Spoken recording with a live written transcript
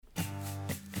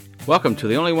Welcome to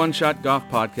the Only One Shot Golf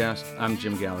Podcast. I'm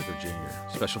Jim Gallagher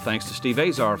Jr. Special thanks to Steve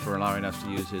Azar for allowing us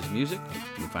to use his music.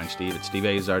 You can find Steve at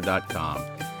steveazar.com.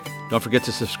 Don't forget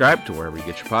to subscribe to wherever you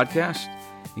get your podcasts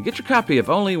and get your copy of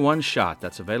Only One Shot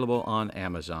that's available on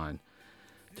Amazon.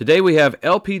 Today we have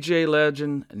LPGA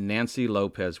legend Nancy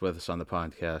Lopez with us on the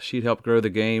podcast. She helped grow the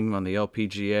game on the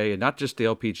LPGA, and not just the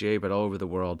LPGA, but all over the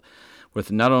world,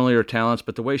 with not only her talents,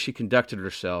 but the way she conducted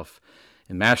herself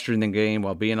and mastering the game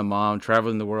while being a mom,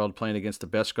 traveling the world, playing against the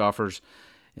best golfers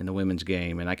in the women's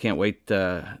game. And I can't wait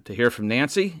to hear from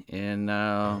Nancy, and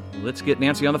let's get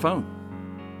Nancy on the phone.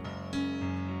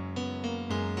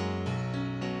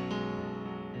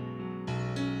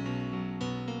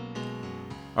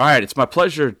 All right, it's my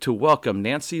pleasure to welcome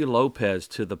Nancy Lopez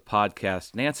to the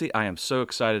podcast. Nancy, I am so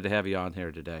excited to have you on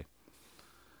here today.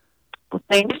 Well,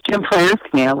 thanks, Jim, for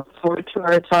asking me. I look forward to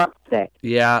our talk today.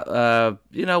 Yeah,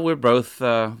 we've both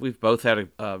had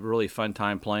a really fun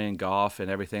time playing golf and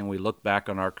everything. We look back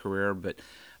on our career, but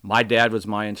my dad was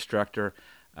my instructor,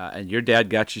 and your dad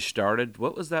got you started.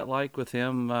 What was that like with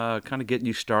him kind of getting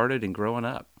you started and growing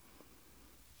up?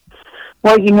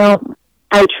 Well,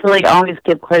 I truly always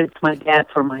give credit to my dad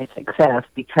for my success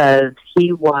because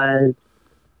he was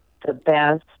the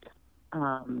best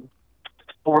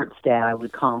sports dad, I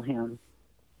would call him.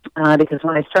 Because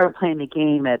when I started playing the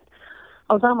game I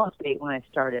was almost 8 when I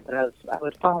started, but I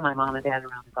would follow my mom and dad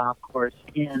around the golf course.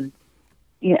 And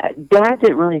Dad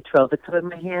didn't really throw the club in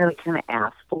my hand. I kind of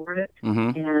asked for it.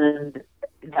 Mm-hmm. And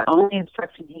the only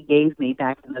instruction he gave me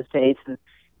back in those days, and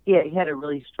he had a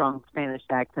really strong Spanish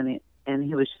accent, and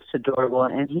he was just adorable.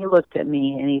 And he looked at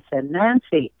me and he said,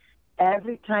 "Nancy,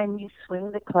 every time you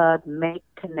swing the club, make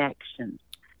connections."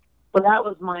 Well, that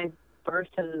was my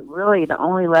first and really the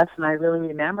only lesson I really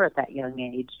remember at that young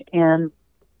age. And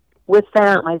with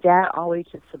that, my dad always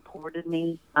just supported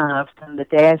me from the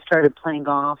day I started playing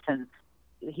golf. And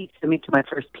he took me to my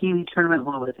first Pee Wee tournament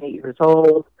when I was 8 years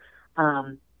old.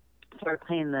 Started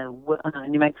playing the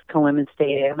New Mexico Women's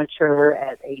State Amateur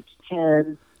at age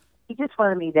 10. He just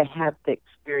wanted me to have the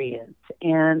experience.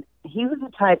 And he was the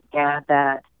type of dad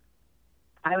that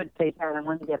I would say, "Dad, I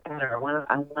want to get better. I want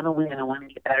to win. I want to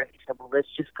get better." He said, "Well, let's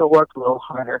just go work a little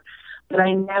harder." But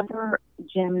I never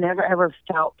ever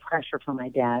felt pressure from my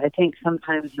dad. I think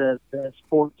sometimes the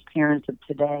sports parents of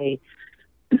today,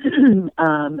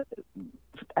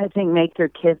 I think, make their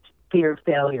kids fear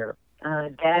failure.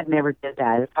 Dad never did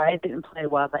that. If I didn't play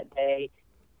well that day,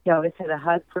 he always had a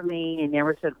hug for me. He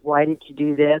never said, "Why did you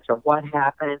do this?" or "What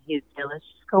happened?" He'd say, "Let's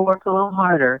just go work a little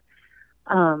harder."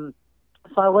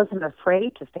 So I wasn't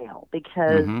afraid to fail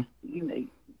because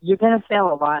you're going to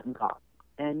fail a lot in golf,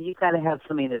 and you've got to have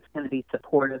somebody that's going to be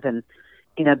supportive and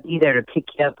be there to pick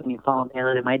you up when you fall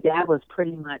down. And my dad was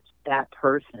pretty much that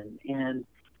person, and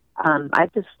I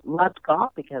just loved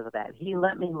golf because of that. He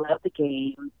let me love the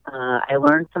game. I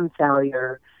learned from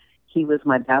failure. He was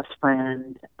my best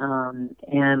friend,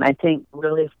 and I think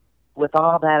really with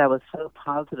all that, I was so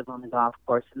positive on the golf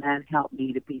course, and that helped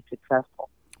me to be successful.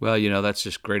 Well, that's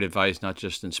just great advice, not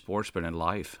just in sports, but in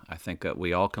life. I think that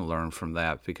we all can learn from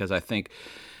that, because I think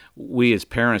we as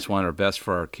parents want our best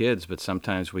for our kids, but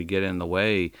sometimes we get in the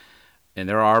way. And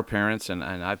there are parents, and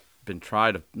I've been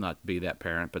trying to not be that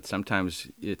parent, but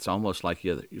sometimes it's almost like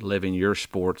you're living your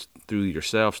sports through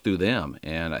yourselves, through them.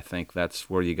 And I think that's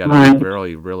where you got to be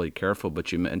really, really careful.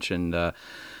 But you mentioned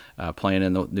playing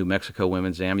in the New Mexico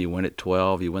Women's Am. You win at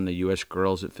 12. You win the U.S.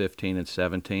 Girls at 15 and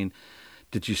 17.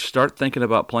 Did you start thinking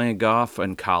about playing golf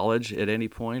in college at any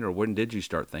point, or when did you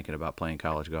start thinking about playing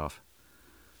college golf?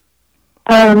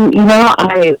 I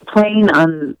playing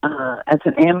on as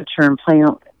an amateur and playing,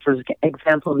 for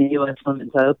example, in the U.S.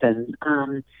 Women's Open.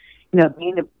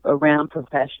 Being around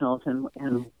professionals and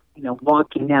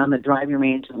walking down the driving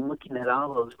range and looking at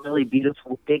all those really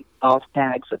beautiful big golf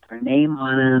tags with their name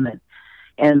on them,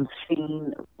 and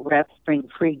seeing reps bring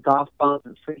free golf balls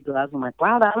and free gloves. I'm like,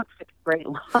 wow, that looks like a great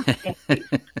lot.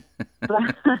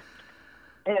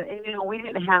 And we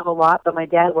didn't have a lot, but my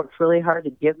dad worked really hard to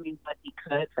give me what he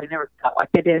could. So I never felt like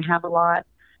I didn't have a lot.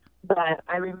 But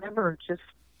I remember just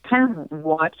kind of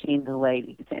watching the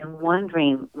ladies and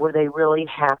wondering, were they really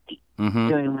happy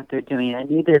doing what they're doing? I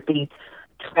knew they'd be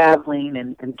traveling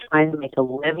and trying to make a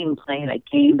living playing a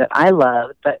game that I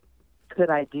loved, but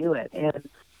could I do it? And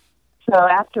so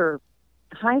after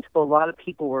high school, a lot of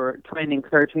people were trying to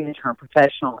encourage me to turn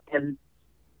professional, and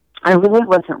I really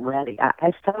wasn't ready.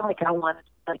 I felt like I wanted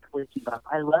to play collegiate golf.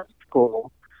 I loved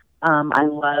school. I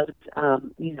loved,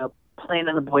 playing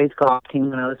on the boys' golf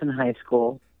team when I was in high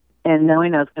school, and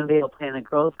knowing I was going to be able to play on the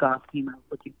girls' golf team. I was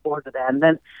looking forward to that. And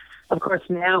then, of course,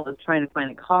 now I was trying to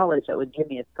find a college that would give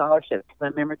me a scholarship, because I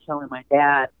remember telling my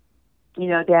dad,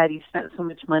 Dad, you spent so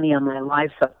much money on my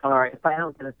life so far. If I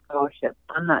don't get a scholarship,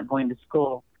 I'm not going to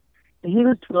school. And he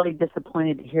was really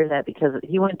disappointed to hear that because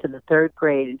he went to the third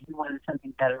grade and he wanted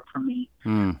something better for me.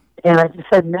 Mm. And I just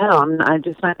said, no, I'm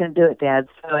just not going to do it, Dad.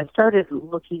 So I started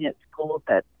looking at schools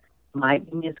that might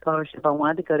give me a scholarship. I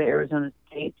wanted to go to Arizona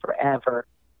State forever.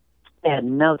 They had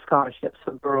no scholarships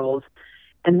for girls.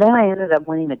 And then I ended up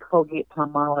winning the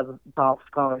Colgate-Palmolive golf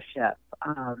scholarship.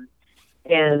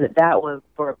 And that was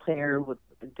for a player with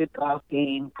a good golf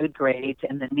game, good grades,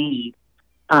 and the need.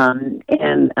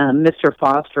 Mr.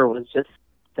 Foster was just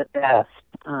the best.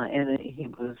 And he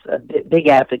was a big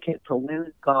advocate for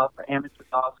women's golf, for amateur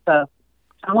golf. So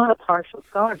I won a partial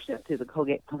scholarship through the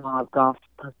Colgate-Palmolive Golf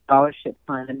Scholarship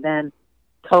Fund. And then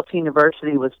Tulsa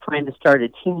University was trying to start a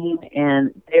team,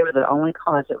 and they were the only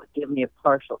college that would give me a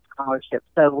partial scholarship.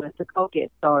 So with the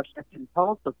Colgate Scholarship and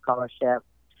Tulsa Scholarship,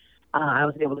 I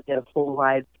was able to get a full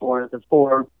ride for the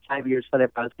 4 or 5 years,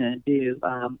 whatever I was going to do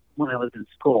when I was in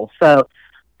school. So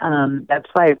that's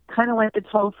why I kind of went to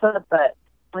Tulsa, but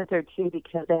went there too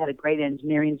because they had a great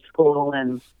engineering school,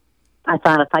 and I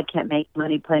thought if I can't make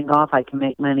money playing golf, I can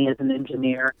make money as an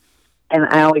engineer. And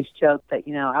I always joke that,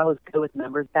 I was good with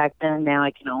numbers back then. Now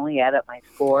I can only add up my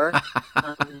score.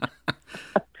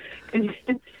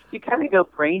 You kind of go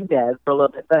brain dead for a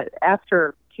little bit. But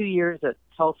after 2 years at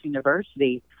Tulsa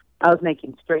University, I was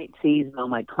making straight C's in all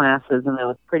my classes, and I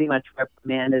was pretty much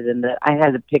reprimanded in that I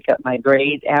had to pick up my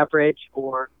grade average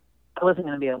or I wasn't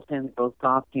going to be able to play in the girls'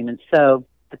 golf team. And so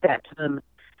at that time,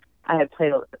 I had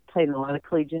played in a lot of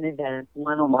collegiate events,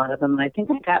 won a lot of them, and I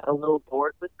think I got a little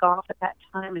bored with golf at that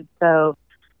time. And so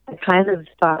I kind of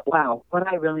thought, wow, what do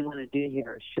I really want to do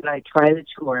here? Should I try the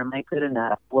tour? Am I good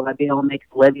enough? Will I be able to make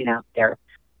a living out there?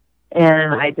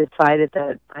 And I decided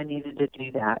that I needed to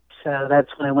do that. So that's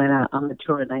when I went out on the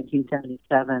tour in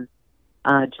 1977.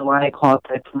 July, I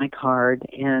qualified for my card,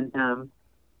 and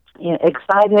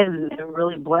excited and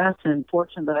really blessed and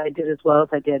fortunate that I did as well as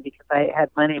I did because I had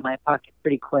money in my pocket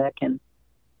pretty quick, and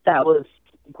that was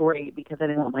great because I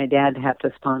didn't want my dad to have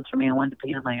to sponsor me. I wanted to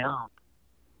be on my own.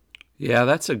 Yeah,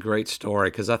 that's a great story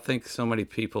because I think so many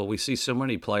people, we see so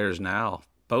many players now,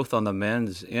 both on the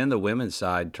men's and the women's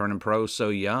side, turning pro so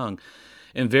young.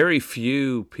 And very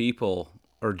few people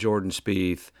are Jordan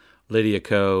Spieth, Lydia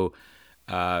Ko,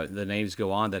 the names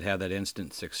go on that have that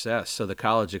instant success. So the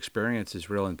college experience is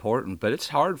real important, but it's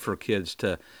hard for kids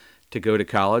to go to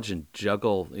college and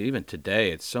juggle. Even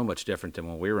today, it's so much different than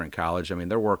when we were in college. I mean,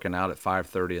 they're working out at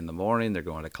 5:30 in the morning. They're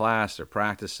going to class. They're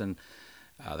practicing.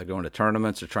 They're going to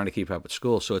tournaments. They're trying to keep up at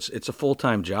school. So it's a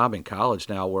full-time job in college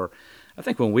now where I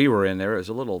think when we were in there, it was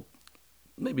a little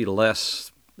maybe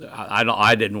less.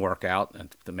 I didn't work out,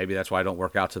 and maybe that's why I don't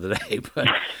work out to the day.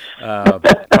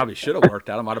 But probably should have worked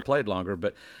out. I might have played longer.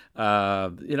 But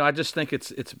I just think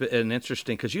it's been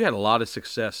interesting because you had a lot of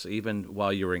success even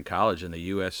while you were in college in the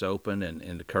U.S. Open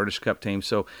and the Curtis Cup team.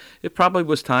 So it probably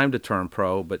was time to turn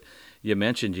pro. But you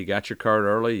mentioned you got your card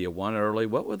early, you won early.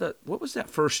 What was that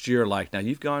first year like? Now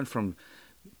you've gone from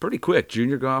pretty quick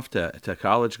junior golf to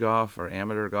college golf or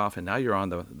amateur golf, and now you're on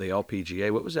the LPGA.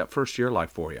 What was that first year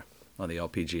like for you on the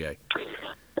LPGA?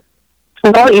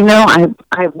 Well,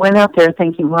 I went out there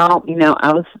thinking, I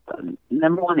was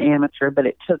number one amateur, but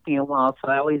it took me a while.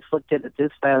 So I always looked at it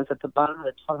this way. I was at the bottom of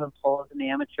the totem pole as an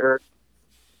amateur.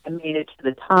 I made it to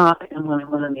the top, and when I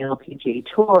went on the LPGA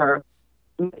tour,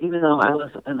 even though I was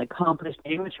an accomplished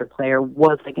amateur player,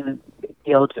 was I going to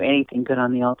be able to do anything good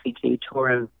on the LPGA tour?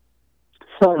 And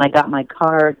so when I got my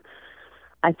card,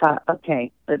 I thought,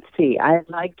 okay, let's see. I'm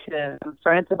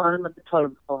starting at the bottom of the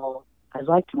totem pole. I'd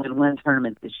like to win one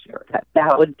tournament this year.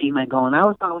 That would be my goal. And I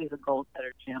was always a goal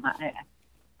setter, Jim.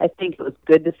 I think it was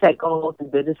good to set goals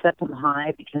and good to set them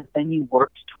high because then you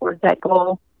worked towards that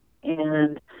goal.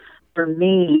 And for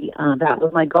me, that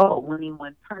was my goal, winning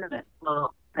one tournament.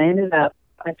 Well,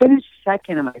 I finished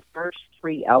second in my first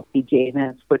 3 LPGA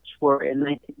events, which were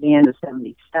in the end of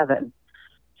 77.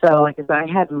 So, I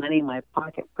had money in my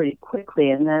pocket pretty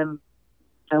quickly, and then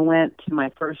I went to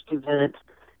my first event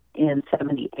in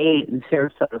 78 in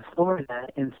Sarasota, Florida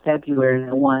in February, and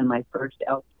I won my first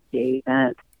LPGA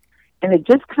event. And it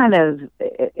just kind of,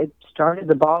 it started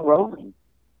the ball rolling.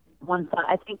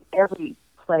 I think every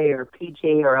player,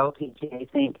 PGA or LPGA,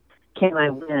 think, can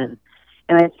I win?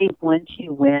 And I think once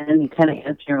you win, you kind of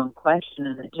answer your own question,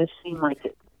 and it just seemed like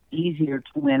it's easier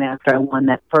to win after I won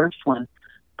that first one.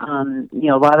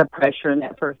 A lot of pressure in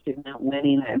that first event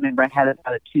winning. I remember I had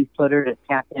about a 2-footer to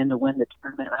tap in to win the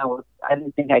tournament. I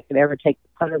didn't think I could ever take the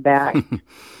putter back,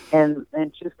 and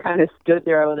just kind of stood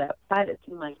there over that putt. It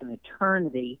seemed like an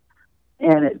eternity.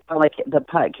 and it felt like the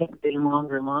putt kept getting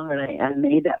longer and longer. And I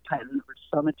made that putt, and there was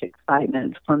so much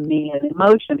excitement from me and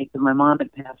emotion because my mom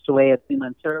had passed away a few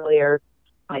months earlier.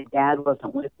 My dad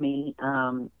wasn't with me,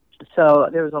 so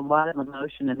there was a lot of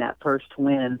emotion in that first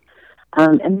win.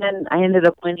 And then I ended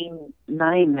up winning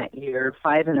 9 that year,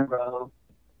 5 in a row.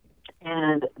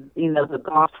 And, the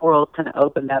golf world kind of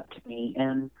opened up to me.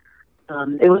 And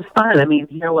it was fun. I mean,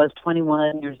 here I was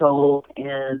 21 years old,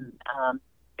 and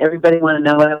everybody wanted to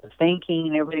know what I was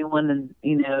thinking. Everybody wanted,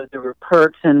 there were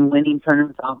perks and winning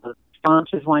tournaments. All the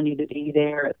sponsors wanted you to be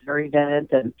there at their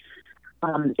event. And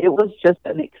it was just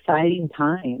an exciting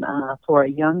time for a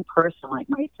young person like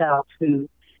myself who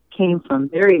came from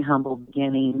very humble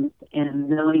beginnings, and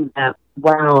knowing that,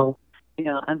 wow,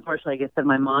 unfortunately, like I said,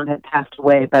 my mom had passed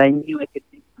away, but I knew I could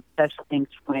do some special things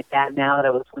for my dad now that I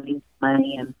was winning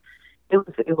money, and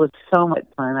it was so much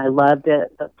fun. I loved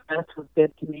it. The press was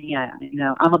good to me.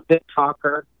 I'm a good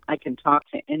talker. I can talk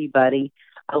to anybody.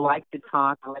 I like to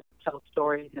talk. I like to tell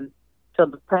stories, and so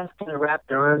the press kind of wrapped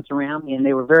their arms around me, and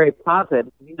they were very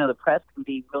positive. The press can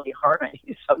be really hard on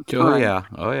you sometimes.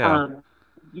 Oh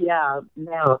yeah.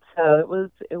 No. So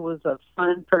it was a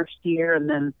fun first year, and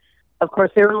then of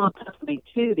course they were a little tough for me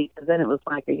too, because then it was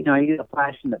like, are you going to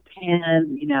flash in the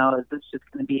pan? Is this just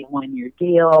going to be a 1-year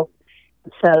deal?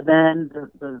 So then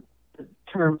the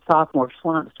term sophomore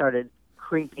slump started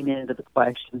creeping into the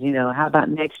questions. How about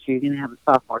next year? You're going to have a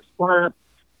sophomore slump?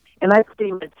 And I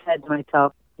pretty much said to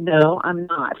myself, no, I'm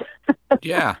not.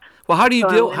 Yeah. Well, how do you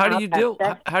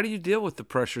deal with the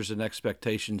pressures and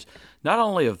expectations, not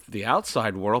only of the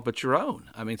outside world, but your own?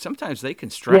 I mean, sometimes they can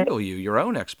strangle you, your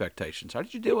own expectations. How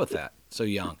did you deal with that so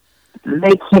young?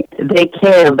 They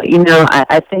can, but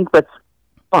I think what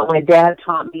my dad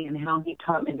taught me and how he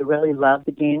taught me to really love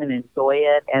the game and enjoy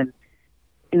it. And,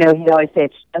 he'd always say,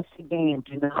 it's just a game.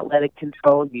 Do not let it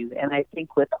control you. And I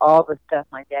think with all the stuff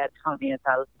my dad taught me as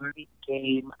I was learning the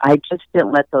game, I just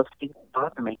didn't let those things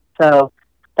bother me. So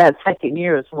that second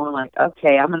year was more like,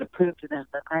 okay, I'm going to prove to them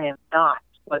that I am not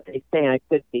what they say I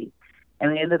could be.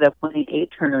 And I ended up winning 8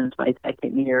 tournaments my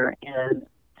second year. And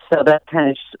so that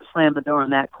kind of slammed the door on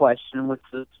that question, which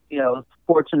was,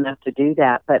 fortunate enough to do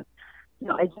that. But,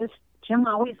 Jim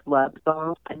always loved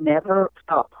golf. I never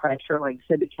felt pressure, like I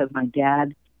said, because my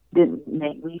dad didn't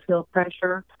make me feel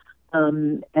pressure.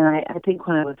 And I think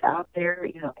when I was out there,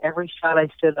 every shot I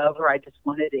stood over, I just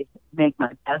wanted to make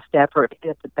my best effort,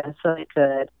 hit the best that I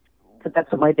could, because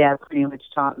that's what my dad pretty much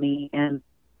taught me. And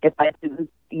if I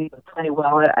didn't play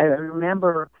well, I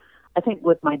remember, I think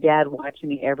with my dad watching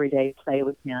me every day play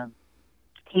with him,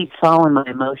 he saw when my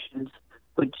emotions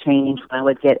would change, when I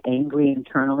would get angry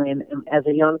internally and as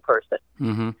a young person.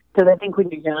 Because I think when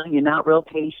you're young, you're not real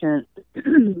patient.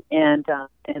 and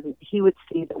he would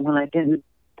see that when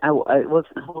I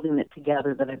wasn't holding it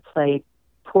together, that I played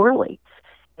poorly.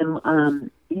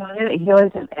 And, he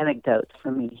always had anecdotes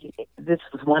for me. This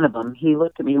was one of them. He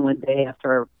looked at me one day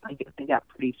after I got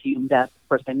pretty fumed up. Of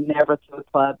course, I never threw a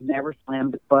club, never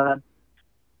slammed a club.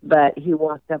 But he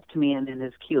walked up to me and in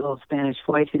his cute little Spanish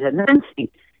voice, he said,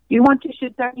 Nancy, you want to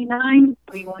shoot 39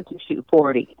 or you want to shoot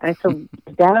 40? I said,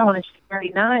 Dad, I want to shoot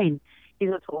 39. He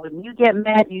goes, well, when you get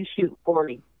mad, you shoot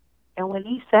 40. And when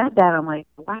he said that, I'm like,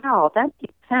 wow, that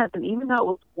makes sense. And even though it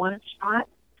was one shot,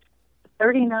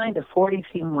 39 to 40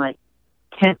 seemed like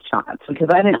 10 shots because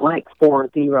I didn't like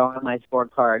 4-0 on my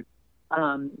scorecard.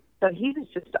 So he was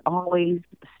just always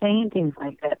saying things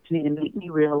like that to me to make me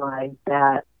realize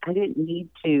that I didn't need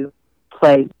to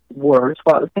play worse.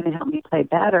 What was going to help me play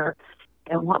better,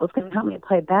 and what was going to help me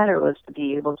play better was to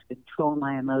be able to control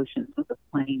my emotions with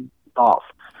playing golf.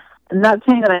 I'm not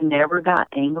saying that I never got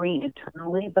angry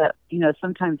internally, but,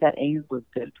 sometimes that anger was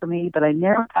good for me, but I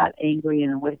never got angry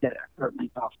in a way that hurt my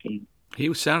golf game.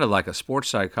 He sounded like a sports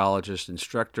psychologist,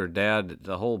 instructor, dad.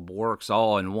 The whole works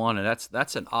all in one, and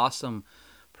that's an awesome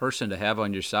person to have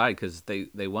on your side because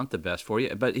they want the best for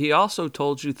you. But he also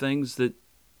told you things that,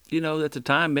 at the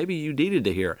time maybe you needed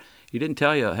to hear. He didn't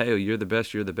tell you, hey, you're the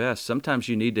best, you're the best. Sometimes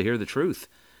you need to hear the truth.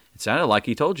 It sounded like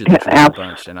he told you the truth a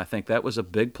bunch, and I think that was a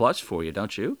big plus for you,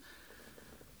 don't you?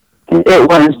 It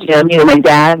was, Jim. My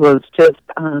dad was just,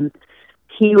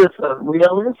 he was a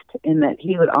realist in that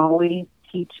he would always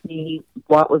teach me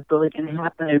what was really going to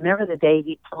happen. I remember the day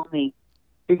he told me,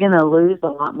 you're going to lose a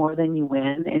lot more than you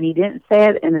win. And he didn't say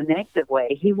it in a negative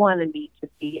way. He wanted me to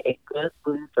be a good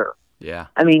loser. Yeah.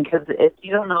 I mean, because if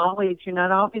you're not always a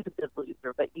good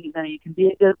loser, but you can be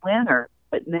a good winner.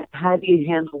 But how do you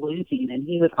handle losing? And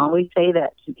he would always say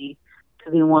that to me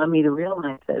because he wanted me to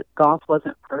realize that golf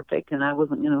wasn't perfect and I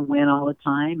wasn't going to win all the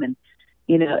time. And,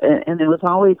 and it was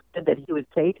always good that he would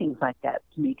say things like that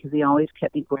to me because he always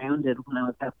kept me grounded when I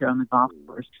was out there on the golf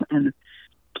course. And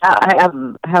I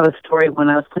have a story when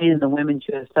I was playing in the Women's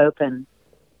U.S. Open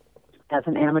as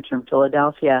an amateur in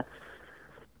Philadelphia.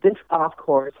 This golf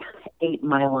course ate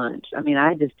my lunch. I mean,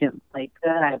 I just didn't play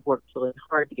good. I worked really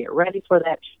hard to get ready for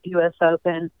that U.S.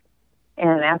 Open.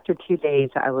 And after 2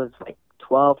 days, I was like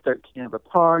 12, 13 over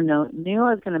par. Knew I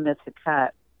was going to miss a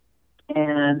cut.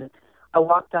 And I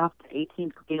walked off the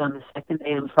 18th green on the second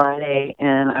day on Friday,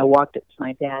 and I walked up to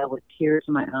my dad with tears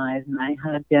in my eyes, and I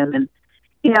hugged him. And,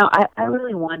 I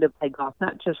really wanted to play golf,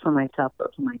 not just for myself,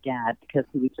 but for my dad, because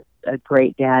he was just a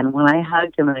great dad. And when I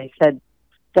hugged him and I said,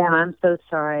 Dad, I'm so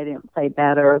sorry I didn't play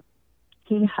better,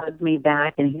 he hugged me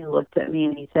back, and he looked at me,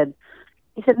 and he said,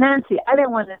 Nancy, I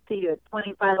didn't want to see you at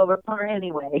 25 over par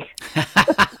anyway.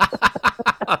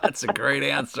 That's a great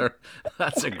answer.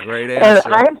 That's a great answer.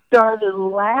 And I started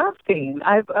laughing.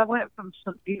 I went from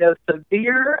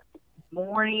severe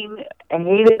mourning, I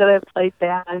hated that I played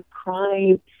bad,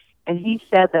 crying, and he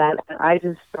said that, and I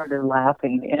just started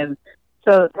laughing. And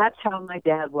so that's how my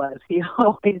dad was. He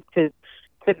always could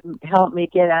help me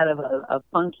get out of a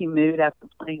funky mood after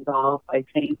playing golf by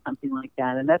saying something like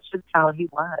that, and that's just how he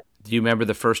was. Do you remember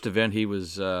the first event he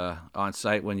was on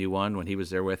site when you won, when he was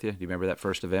there with you? Do you remember that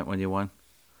first event when you won?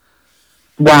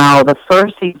 Wow, the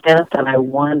first event that I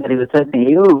won that he was with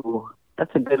me, ooh,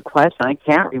 that's a good question. I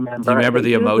can't remember. Do you remember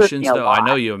the emotions, though? I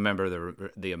know you remember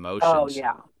the emotions. Oh,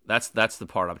 yeah. That's the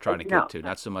part I'm trying to get to,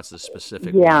 not so much the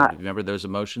specific yeah. one. Do you remember those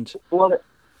emotions? Well,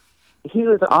 he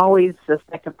was always the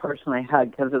second person I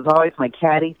hugged because it was always my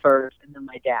caddy first and then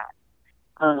my dad.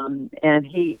 And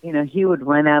he would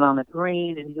run out on the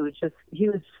green, and he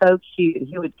was so cute.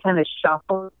 He would kind of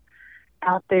shuffle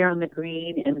out there on the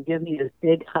green and give me this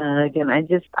big hug, and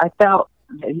I felt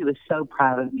that he was so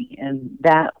proud of me, and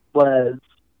that was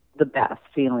the best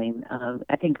feeling.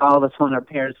 I think all of us want our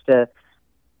parents to.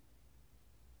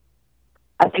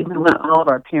 I think we want all of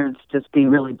our parents to just be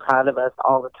really proud of us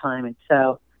all the time, and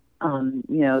so,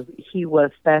 he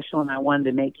was special, and I wanted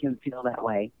to make him feel that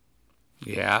way.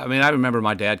 Yeah, I mean, I remember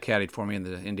my dad caddied for me in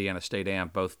the Indiana State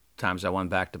Amp both times I won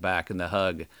back-to-back, and the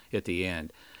hug at the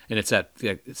end. And it's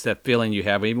that feeling you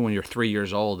have, even when you're 3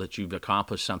 years old, that you've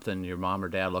accomplished something, your mom or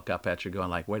dad look up at you going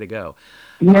like, way to go.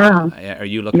 Yeah. Or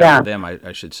you look up at them,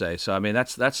 I should say. So, I mean,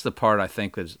 that's the part I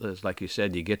think is, like you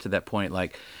said, you get to that point,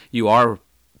 like you are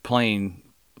playing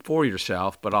for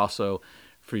yourself, but also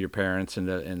for your parents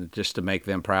and just to make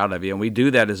them proud of you. And we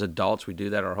do that as adults. We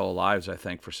do that our whole lives, I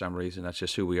think, for some reason. That's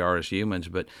just who we are as humans.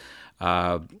 But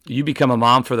you become a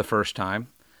mom for the first time,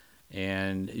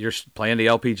 and you're playing the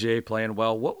LPGA, playing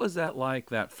well. What was that like,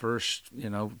 that first,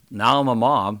 now I'm a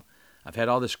mom. I've had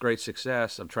all this great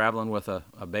success. I'm traveling with a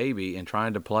baby and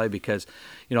trying to play because,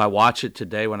 I watch it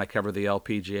today when I cover the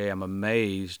LPGA. I'm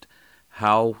amazed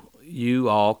how you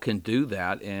all can do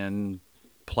that and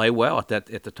play well at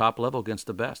the top level against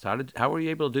the best. How were you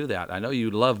able to do that? I know you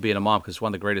love being a mom because it's one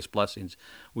of the greatest blessings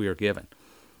we are given.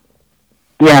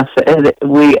 Yes, that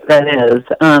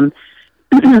is.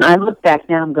 I look back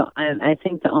now and I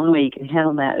think the only way you can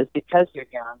handle that is because you're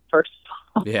young, first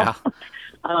of all. Yeah.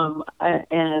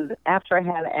 And after I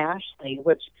had Ashley,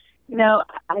 which,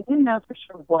 I didn't know for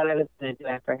sure what I was going to do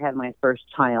after I had my first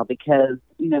child because,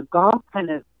 golf kind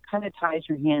of ties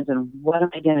your hands and what am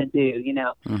I going to do?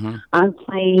 Mm-hmm. I'm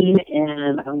playing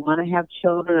and I want to have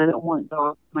children. I don't want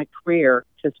golf, my career,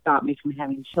 to stop me from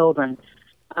having children.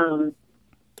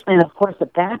 And of course,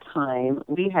 at that time,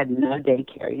 we had no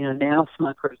daycare. Now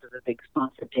Smuckers is a big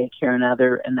sponsor of daycare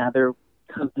and other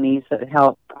companies that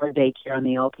help our daycare on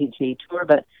the LPGA tour.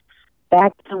 But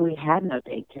back then, we had no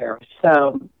daycare.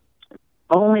 So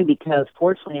only because,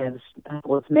 fortunately, I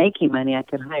was making money, I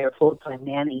could hire a full-time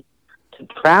nanny to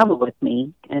travel with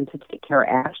me and to take care of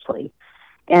Ashley.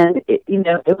 And, it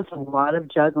was a lot of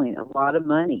juggling, a lot of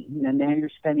money. Now you're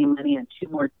spending money on 2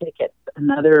 more tickets,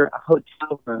 another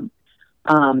hotel room,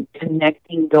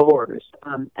 connecting doors,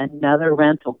 another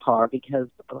rental car because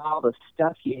of all the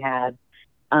stuff you had.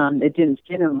 It didn't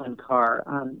fit in one car.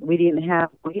 We didn't have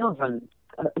wheels on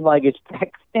luggage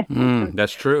back then.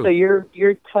 That's true. So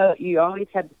you always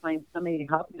had to find somebody to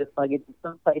help you with luggage. In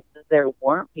some places there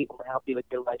weren't people to help you with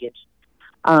your luggage.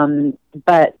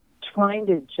 But trying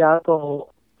to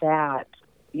juggle that,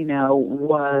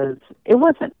 it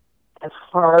wasn't as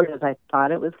hard as I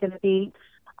thought it was going to be.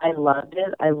 I loved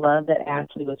it. I loved that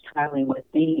Ashley was traveling with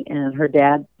me, and her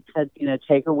dad said,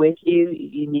 take her with you.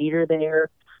 You need her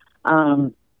there.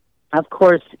 Of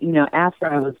course, after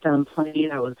I was done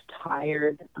playing, I was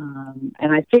tired, and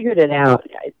I figured it out.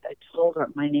 I told her,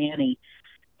 my nanny,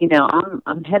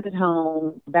 I'm headed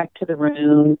home, back to the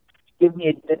room, give me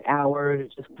a good hour to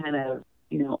just kind of,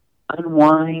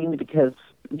 unwind, because,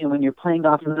 when you're playing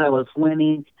golf and I was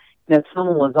winning,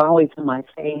 someone was always in my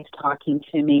face talking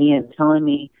to me and telling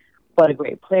me what a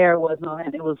great player I was and all that.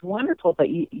 And it was wonderful, but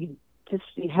you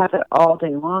have it all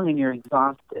day long and you're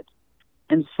exhausted.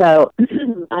 And so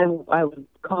I would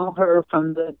call her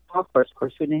from the golf course. Of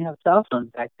course, we didn't have cell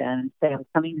phones back then, and say, I'm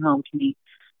coming home. Can you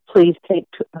please take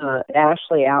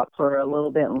Ashley out for a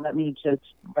little bit and let me just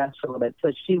rest for a little bit?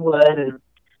 So she would, and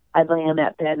I'd lay on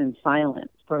that bed in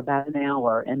silence for about an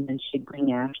hour, and then she'd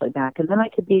bring Ashley back. And then I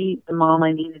could be the mom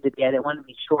I needed to be. I didn't want to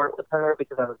be short with her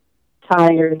because I was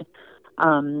tired.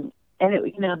 And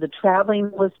the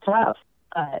traveling was tough.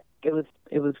 It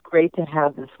was great to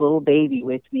have this little baby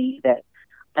with me that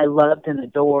I loved and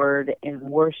adored and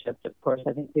worshipped. Of course,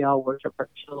 I think we all worship our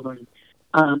children.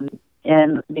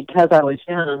 And because I was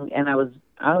young and I was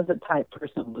a type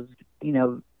person who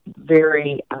was,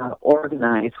 very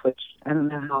organized, which I don't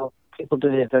know how people do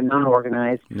it if they're not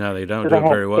organized. No, they don't do it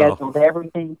very well. I scheduled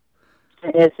everything.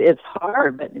 It's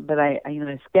hard, but I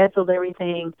scheduled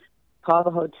everything, call the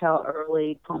hotel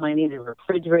early, told I needed a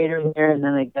refrigerator there, and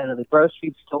then I go to the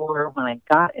grocery store. When I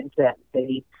got into that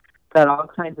city, got all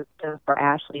kinds of stuff for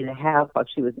Ashley to have while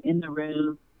she was in the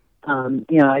room.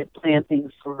 I planned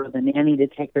things for the nanny to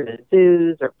take her to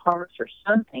zoos or parks or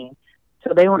something,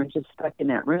 so they weren't just stuck in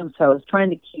that room. So I was trying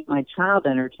to keep my child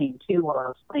entertained too while I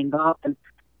was playing golf. And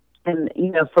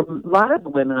for a lot of the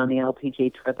women on the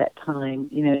LPGA tour at that time,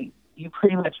 you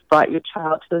pretty much brought your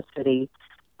child to the city.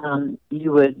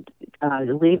 You would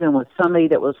leave them with somebody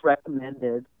that was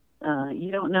recommended.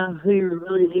 You don't know who you're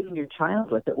really leaving your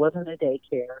child with. It wasn't a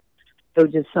daycare. It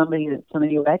was just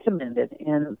somebody recommended.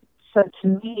 And so to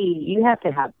me, you have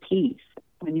to have peace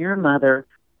when you're a mother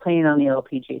playing on the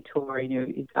LPGA tour, and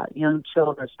you've got young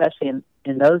children, especially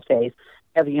in those days.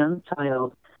 You have a young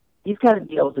child. You've got to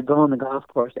be able to go on the golf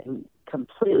course and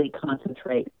completely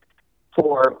concentrate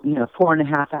for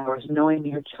 4.5 hours, knowing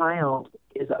your child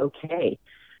is okay.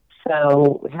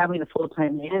 So having a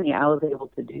full-time nanny, I was able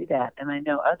to do that. And I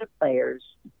know other players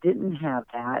didn't have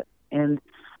that. And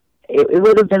it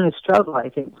would have been a struggle, I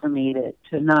think, for me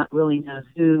to not really know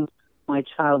who my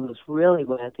child was really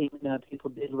with, even though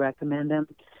people did recommend them.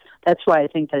 That's why I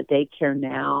think that daycare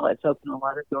now, it's opened a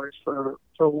lot of doors for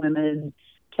women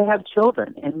to have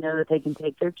children and know that they can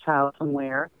take their child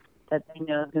somewhere that they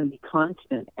know is going to be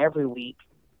constant every week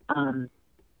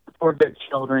for their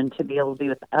children to be able to be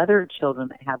with other children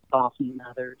that have golfing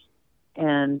mothers.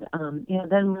 And,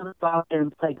 then really go out there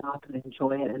and play golf and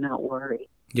enjoy it and not worry.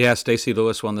 Yeah, Stacey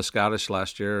Lewis won the Scottish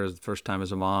last year, the first time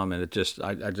as a mom, and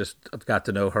I've got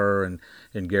to know her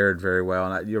and Garrett very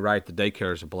well. And you're right, the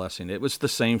daycare is a blessing. It was the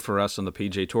same for us on the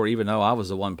PGA Tour, even though I was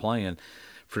the one playing.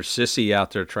 For Sissy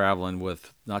out there traveling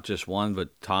with not just one,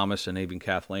 but Thomas and even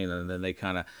Kathleen, and then they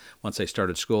kind of, once they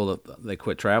started school, they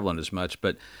quit traveling as much.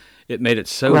 But it made it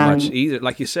so much easier.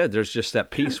 Like you said, there's just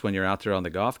that peace when you're out there on the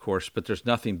golf course, but there's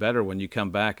nothing better when you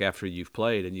come back after you've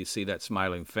played and you see that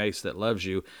smiling face that loves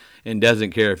you and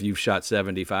doesn't care if you've shot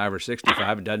 75 or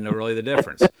 65. It doesn't know really the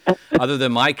difference. Other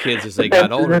than my kids as they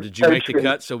got older, did you make the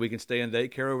cut so we can stay in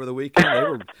daycare over the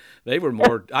weekend?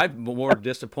 I'm more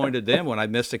disappointed them when I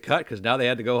missed a cut because now they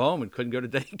had to go home and couldn't go to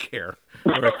daycare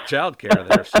or child care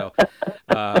there. So,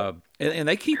 and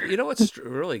they keep, what's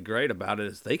really great about it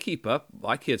is they keep up.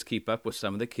 My kids keep up with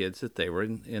some of the kids that they were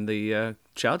in the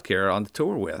child care on the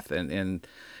tour with, and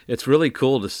it's really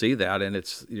cool to see that.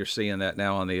 And you're seeing that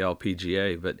now on the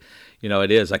LPGA. But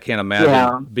it is. I can't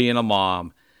imagine being a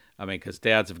mom. I mean, because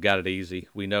dads have got it easy.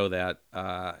 We know that,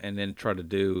 and then try to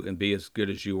do and be as good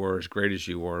as you were, as great as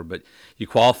you were. But you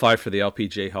qualified for the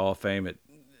LPGA Hall of Fame with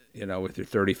your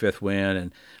 35th win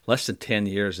and less than 10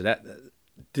 years.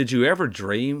 Did you ever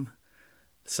dream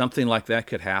something like that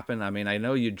could happen? I mean, I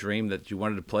know you dreamed that you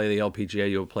wanted to play the LPGA,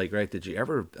 you would play great. Did you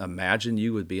ever imagine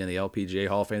you would be in the LPGA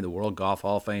Hall of Fame, the World Golf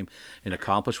Hall of Fame, and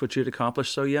accomplish what you'd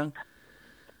accomplished so young?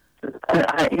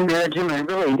 Jim, I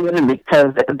really didn't,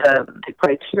 because the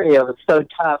criteria was so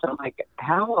tough. I'm like,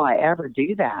 how will I ever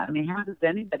do that? I mean, how does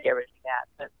anybody ever do that?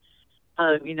 But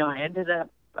I ended up,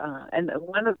 and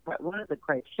one of the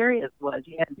criteria was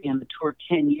you had to be on the tour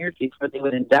 10 years before they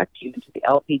would induct you into the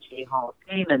LPGA Hall of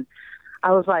Fame. And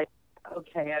I was like,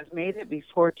 okay, I've made it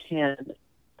before 10.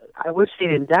 I wish they'd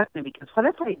induct me, because what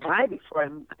if I die before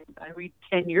I reach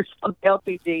 10 years on the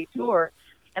LPGA Tour,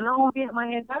 and I won't be at my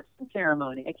induction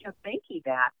ceremony? I kept thinking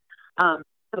that.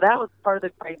 So that was part of the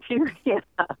criteria.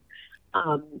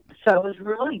 So it was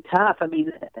really tough. I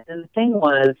mean, and the thing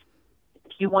was,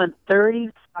 if you won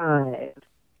 35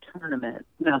 tournaments,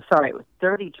 it was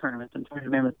 30 tournaments. I'm trying to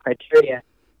remember the criteria.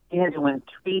 You had to win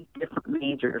 3 different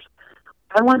majors.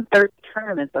 I won 30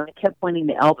 tournaments, and I kept winning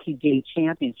the LPGA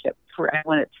championship. I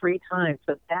won it 3 times,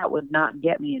 but that would not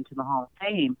get me into the Hall of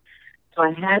Fame. So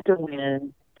I had to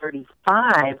win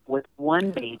 35 with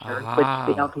one major, which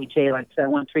the LPGA, like I said, I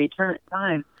won 3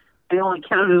 times. They only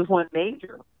counted as one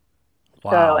major.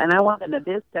 Wow. So, and I won the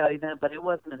Nabisco event, but it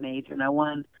wasn't a major. And I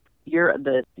won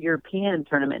the European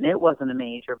tournament, and it wasn't a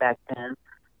major back then.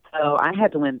 So I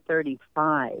had to win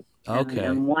 35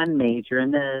 and one major.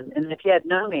 And if you had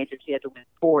no majors, you had to win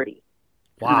 40.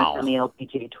 Wow. On the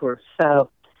LPGA Tour. So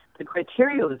the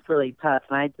criteria was really tough.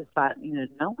 And I just thought,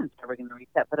 no one's ever going to reach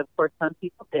that. But, of course, some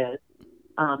people did.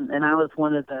 And I was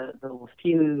one of the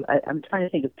few. I'm trying to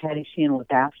think if Patty Sheehan was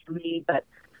after me. But,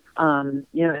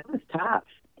 it was tough.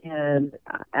 And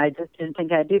I just didn't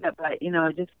think I'd do that. But,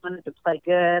 I just wanted to play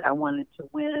good. I wanted to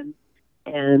win.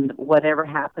 And whatever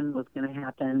happened was going to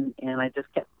happen. And I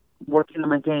just kept working on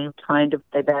my game, trying to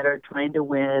play better, trying to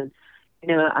win.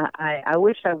 I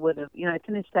wish I would have, I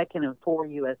finished second in 4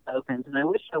 U.S. Opens, and I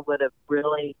wish I would have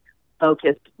really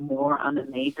focused more on the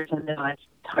majors. And then I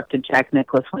talked to Jack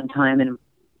Nicklaus one time, and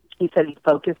he said he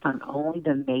focused on only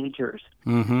the majors.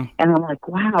 Mm-hmm. And I'm like,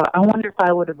 wow, I wonder if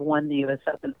I would have won the U.S.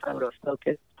 Open if I would have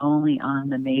focused only on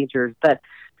the majors. But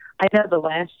I know the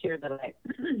last year that I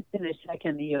finished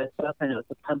second in the U.S. Open, it was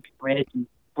a Pumpkin Ridge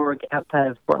outside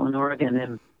of Portland, Oregon,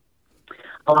 and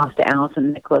I lost to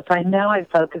Allison Nicholas. I know I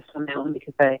focused on that one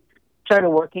because I started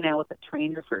working out with a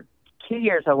trainer for 2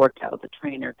 years. I worked out with a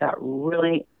trainer. I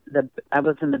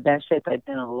was in the best shape I'd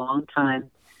been in a long time.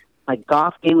 My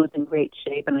golf game was in great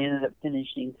shape, and I ended up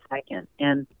finishing second.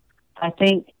 And I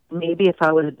think maybe if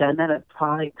I would have done that, I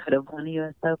probably could have won the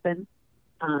U.S. Open.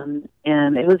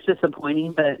 And it was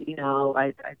disappointing, but,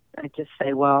 I just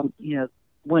say, well,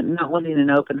 not winning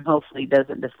an Open hopefully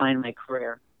doesn't define my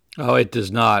career. Oh, it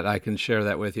does not. I can share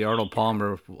that with you. Arnold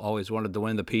Palmer always wanted to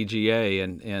win the PGA,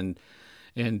 and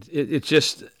it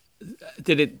just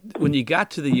when you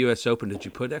got to the U.S. Open, did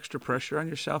you put extra pressure on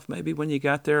yourself maybe when you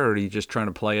got there, or are you just trying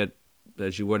to play it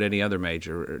as you would any other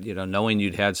major, knowing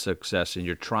you'd had success and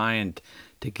you're trying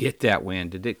to get that win?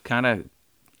 Did it kind of,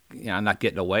 I'm not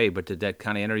getting away, but did that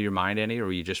kind of enter your mind any, or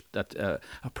were you just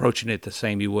approaching it the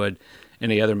same you would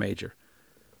any other major?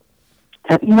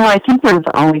 I think there was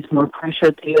always more pressure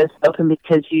at the U.S. Open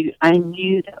because I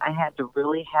knew that I had to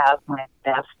really have my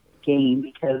best game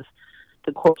because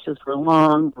the courses were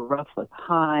long, the rough was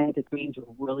high, the greens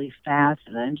were really fast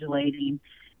and undulating,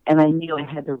 and I knew I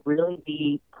had to really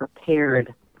be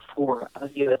prepared for a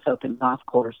U.S. Open golf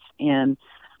course. And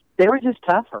they were just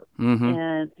tougher. Mm-hmm.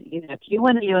 And, if you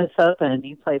win the U.S. Open and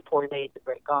you play 4 days of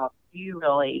great golf, you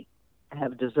really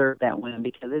have deserved that win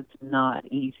because it's not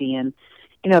easy. And,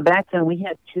 back then we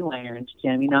had 2 irons,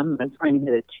 Jim. I'm trying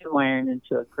to hit a 2 iron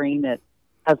into a green that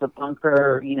has a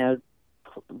bunker,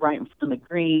 right in front of the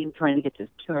green, trying to get this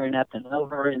 2 iron up and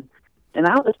over. And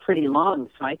I was pretty long,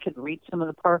 so I could reach some of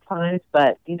the par fives,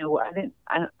 but,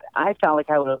 I felt like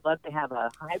I would have loved to have a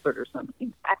hybrid or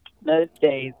something back in those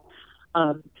days.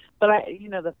 But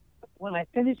when I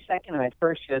finished second in my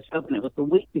first U.S. Open, it was the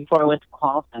week before I went to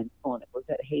qualifying school, and it was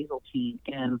at Hazeltine,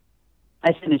 and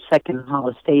I finished second in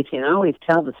Hollis Stacey. And I always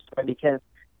tell the story because,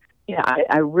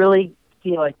 I really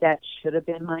feel like that should have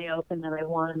been my Open that I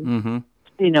won.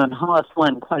 Mm-hmm. And Hollis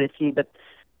won quite a few, but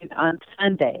on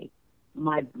Sunday,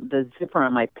 the zipper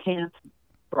on my pants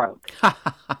broke,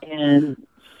 and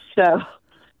so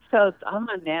I'm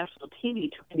on national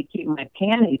TV trying to keep my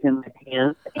panties in my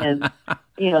pants, and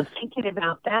thinking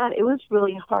about that, it was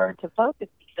really hard to focus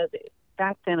because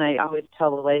back then I always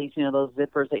tell the ladies, those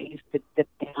zippers that used to zip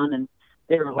down, and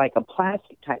they were like a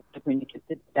plastic type zipper, and you could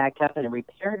zip it back up, and it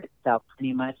repaired itself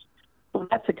pretty much. Well,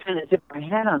 that's the kind of zipper I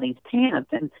had on these pants,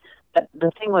 and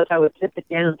the thing was I would zip it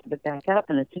down, zip it back up,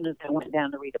 and as soon as I went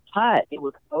down to read a putt, it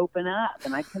would open up,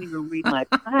 and I couldn't even read my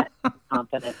putt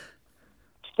confident.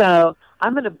 So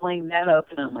I'm going to blame that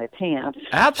Open on my pants.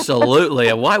 Absolutely,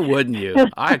 and why wouldn't you?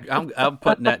 I'm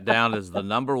putting that down as the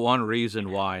number one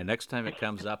reason why. And next time it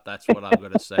comes up, that's what I'm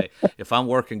going to say. If I'm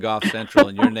working Golf Central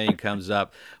and your name comes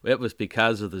up, it was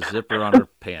because of the zipper on her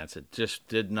pants. It just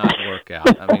did not work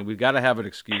out. I mean, we've got to have an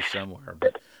excuse somewhere.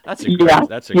 But that's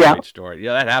a great story.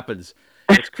 Yeah, that happens.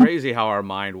 It's crazy how our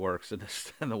mind works and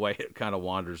the way it kind of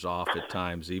wanders off at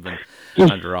times, even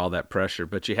under all that pressure.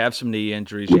 But you have some knee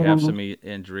injuries, you have some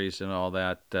injuries and all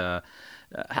that.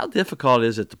 How difficult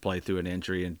is it to play through an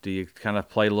injury? And do you kind of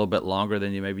play a little bit longer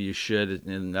than maybe you should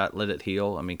and not let it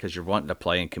heal? I mean, because you're wanting to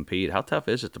play and compete. How tough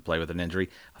is it to play with an injury?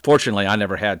 Fortunately, I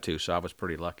never had to, so I was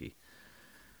pretty lucky.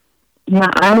 Yeah,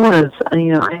 I was.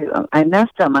 I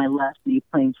messed up my left knee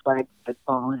playing flag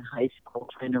football in high school,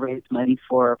 trying to raise money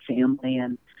for our family,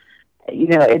 and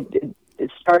it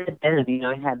it started then.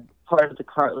 I had part of the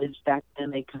cartilage back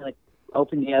then. They kind of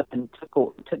opened me up and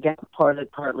took out part of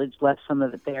the cartilage, left some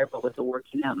of it there. But with the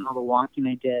working out and all the walking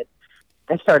I did,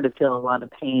 I started to feel a lot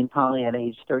of pain probably at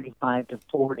age 35 to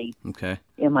 40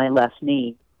 in my left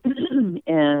knee.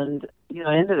 And,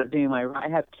 I ended up doing I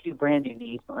have two brand new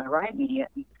knees. But my right knee,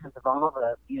 because of all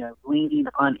the, leaning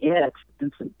on it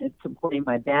and supporting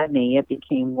my bad knee, it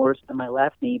became worse than my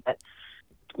left knee. But,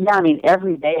 yeah,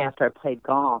 every day after I played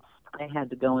golf, I had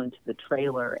to go into the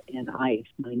trailer and ice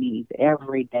my knees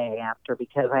every day after,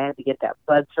 because I had to get that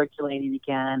blood circulating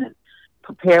again and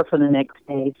prepare for the next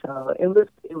day. So it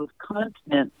was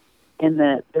constant in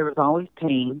that there was always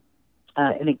pain,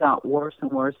 and it got worse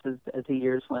and worse as the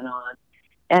years went on.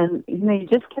 And, you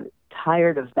just get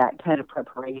tired of that kind of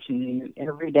preparation.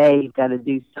 Every day you've got to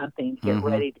do something to get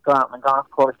ready to go out on the golf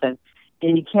course. And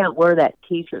you can't wear that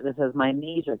T-shirt that says, "My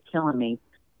knees are killing me,"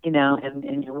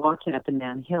 and you're walking up and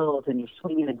down hills and you're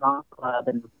swinging a golf club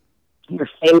and you're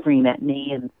favoring that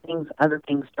knee, and other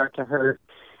things start to hurt.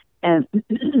 And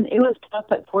it was tough,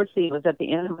 but fortunately it was at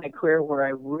the end of my career where I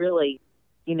really,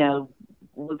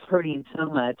 was hurting so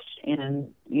much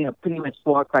and, pretty much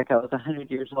walked like I was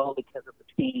 100 years old because of the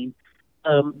pain.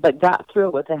 But got through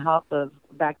it with the help of,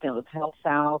 back then it was Health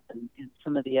South and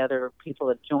some of the other people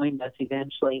that joined us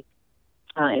eventually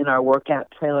in our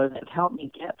workout trailer that helped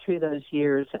me get through those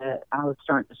years that I was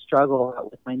starting to struggle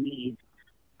with my knees.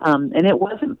 And it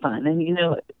wasn't fun.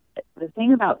 And, the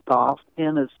thing about golf,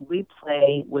 Tim, is we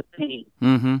play with pain.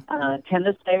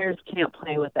 Tennis players can't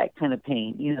play with that kind of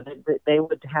pain. They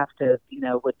would have to,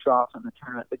 withdraw from the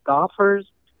tournament. But golfers,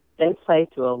 they play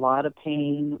through a lot of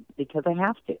pain because they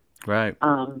have to. Right.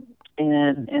 And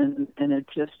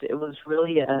it was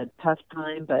really a tough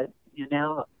time. But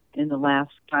now in the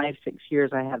last 5-6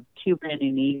 years, I have two brand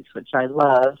new knees, which I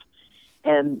love,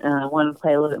 and I want to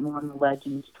play a little bit more on the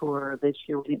Legends Tour this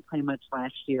year. We didn't play much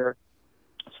last year.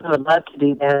 So I'd love to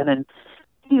do that and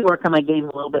work on my game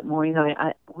a little bit more.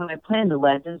 When I play in the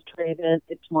Legends Tour event,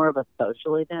 it's more of a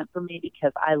social event for me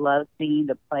because I love seeing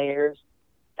the players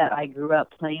that I grew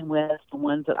up playing with, the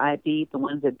ones that I beat, the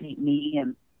ones that beat me,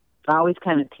 and I always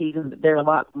kind of tease them that they're a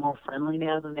lot more friendly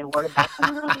now than they were back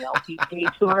when we were on the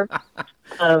LPGA Tour.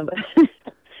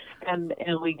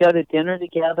 And we go to dinner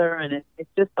together, and it's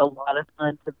just a lot of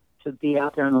fun to be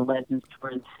out there on the Legends Tour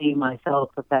and see my fellow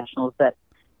professionals that,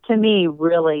 to me,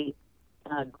 really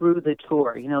grew the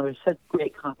tour. There's such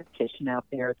great competition out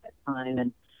there at that time,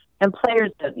 and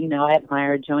players that I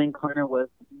admired. Joanne Carter was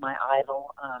my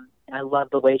idol. I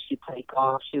loved the way she played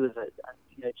golf. She was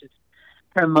just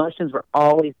her emotions were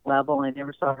always level. I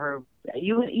never saw her.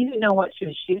 You didn't know what she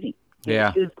was shooting.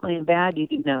 If she was playing bad, you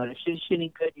didn't know it. If she was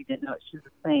shooting good, you didn't know it. She was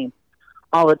the same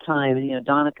all the time. And,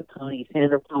 Donna Capone,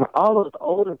 Sandra Palmer, all those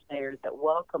older players that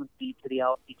welcomed me to the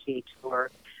LPGA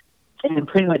Tour and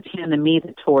pretty much handed me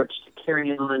the torch to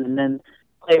carry on. And then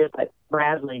players like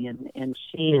Bradley and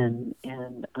Sheehan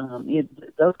and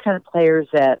those kind of players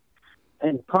that,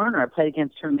 and Carter, I played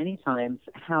against her many times,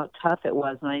 how tough it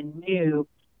was. And I knew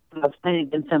when I was playing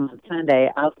against them on Sunday,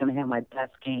 I was going to have my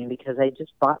best game because they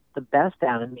just brought the best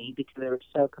out of me because they were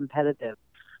so competitive.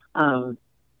 And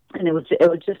it was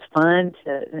just fun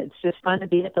it's just fun to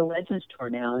be at the Legends Tour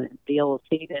now and be able to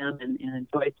see them and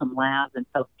enjoy some laughs and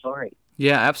tell stories.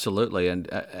 Yeah, absolutely. And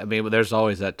there's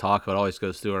always that talk. What always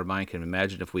goes through our mind. Can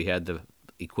imagine if we had the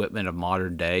equipment of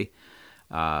modern day.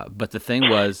 But the thing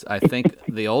was, I think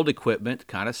the old equipment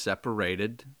kind of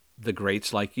separated the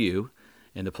greats like you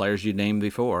and the players you named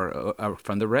before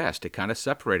from the rest. It kind of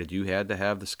separated. You had to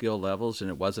have the skill levels, and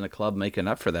it wasn't a club making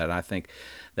up for that. And I think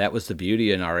that was the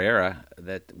beauty in our era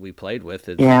that we played with.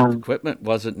 The equipment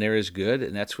wasn't near as good,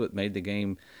 and that's what made the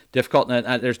game difficult.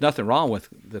 And there's nothing wrong with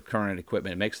the current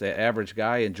equipment. It makes the average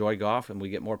guy enjoy golf, and we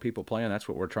get more people playing. That's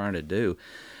what we're trying to do.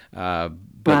 But,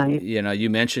 right. You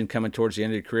mentioned coming towards the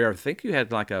end of your career. I think you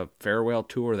had like a farewell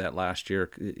tour that last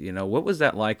year. What was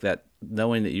that like, that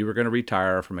knowing that you were going to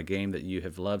retire from a game that you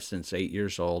have loved since 8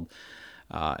 years old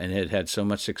and it had so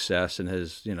much success and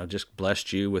has, just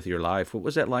blessed you with your life? What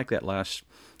was that like, that last,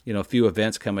 few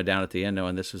events coming down at the end,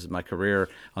 knowing this was my career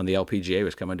on the LPGA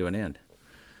was coming to an end?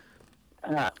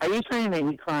 Are you trying to make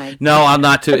me cry? No, I'm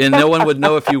not too, and no one would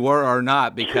know if you were or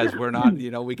not because we're not,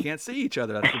 we can't see each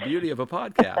other. That's the beauty of a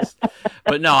podcast.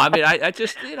 But no, I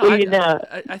just,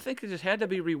 I think it just had to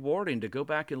be rewarding to go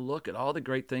back and look at all the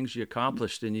great things you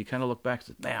accomplished, and you kind of look back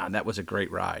and say, man, that was a great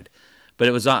ride. But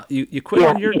it was you quit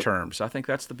on your terms. I think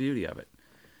that's the beauty of it.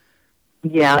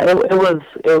 Yeah,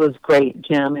 it was great,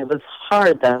 Jim. It was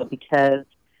hard though because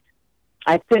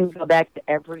I couldn't go back to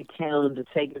every town to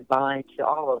say goodbye to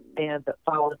all of the fans that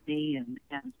followed me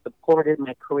and supported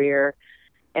my career.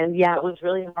 And yeah, it was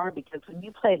really hard because when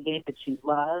you play a game that you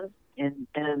love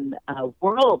and a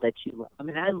world that you love, I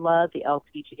mean, I love the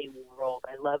LPGA world.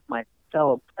 I love my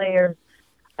fellow players.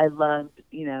 I loved,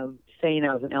 saying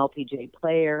I was an LPGA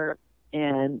player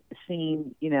and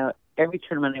seeing, every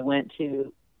tournament I went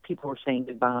to, people were saying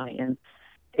goodbye. And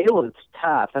it was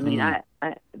tough. I mean, I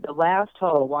the last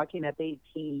hole, walking up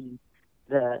 18,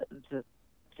 the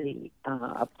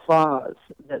applause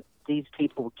that these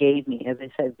people gave me as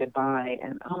they said goodbye,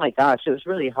 and oh my gosh, it was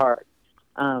really hard.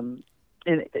 And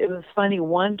it was funny.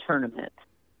 One tournament,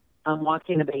 I'm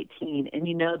walking up 18,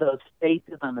 and those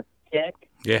faces on the stick,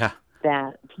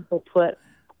 that people put.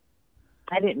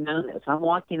 I didn't know this. I'm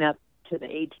walking up to the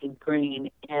 18th green,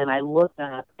 and I look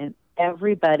up, and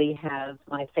everybody has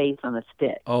my face on a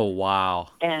stick. Oh, wow.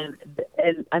 And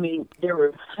I mean, there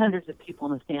were hundreds of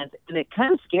people in the stands, and it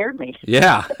kind of scared me.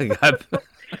 Yeah.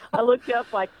 I looked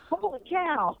up like, holy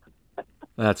cow.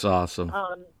 That's awesome.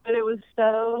 But it was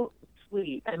so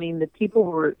sweet. I mean, the people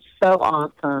were so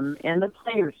awesome, and the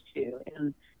players too.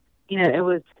 And, it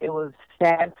was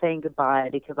sad saying goodbye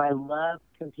because I love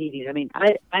competing. I mean,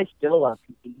 I still love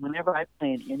competing. Whenever I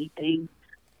play in anything,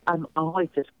 I'm always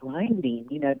just grinding,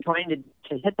 trying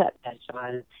to hit that best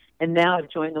shot. And now I've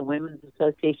joined the Women's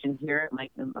Association here at my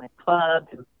club.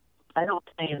 And I don't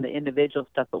play in the individual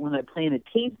stuff, but when I play in the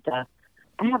team stuff,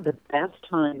 I have the best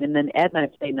time. And then Ed and I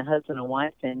played in the husband and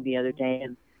wife thing the other day,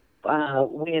 and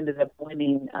we ended up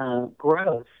winning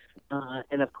gross.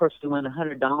 And of course, we won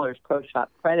 $100 pro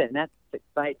shop credit, and that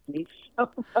excites me so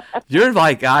much. You're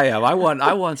like I am. I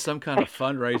won some kind of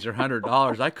fundraiser,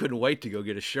 $100. I couldn't wait to go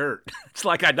get a shirt. It's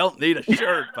like I don't need a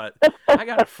shirt, but I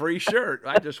got a free shirt.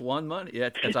 I just won money.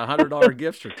 It's a $100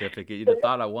 gift certificate. You'd have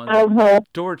thought I won the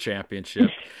tour championship.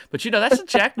 But that's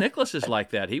Jack Nicklaus is like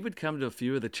that. He would come to a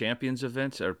few of the Champions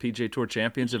events or PGA Tour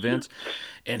Champions events,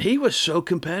 and he was so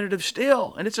competitive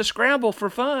still. And it's a scramble for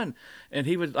fun. And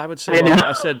I would say,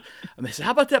 I said,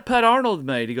 how about that putt Arnold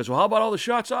made? He goes, well, how about all the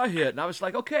shots I hit? And I was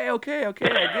like, okay, I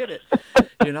get it.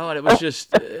 And it was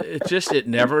it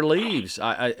never leaves.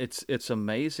 It's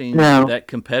amazing that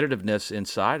competitiveness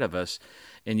inside of us.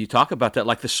 And you talk about that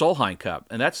like the Solheim Cup.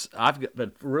 And I've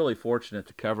been really fortunate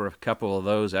to cover a couple of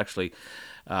those actually.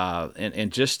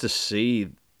 And just to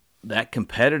see that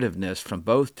competitiveness from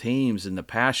both teams and the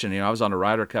passion. I was on a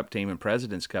Ryder Cup team and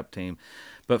President's Cup team.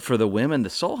 But for the women, the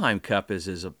Solheim Cup is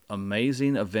an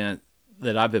amazing event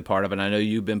that I've been part of, and I know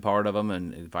you've been part of them,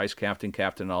 and vice captain,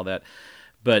 and all that.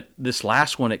 But this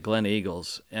last one at Glen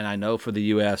Eagles, and I know for the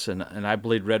U.S., and I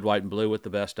bleed red, white, and blue with the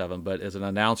best of them, but as an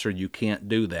announcer, you can't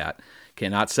do that.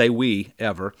 Cannot say we,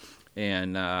 ever.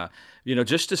 And,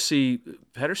 just to see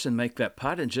Pedersen make that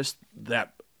putt and just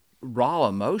that raw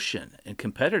emotion and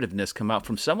competitiveness come out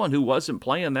from someone who wasn't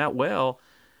playing that well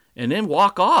and then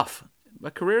walk off. My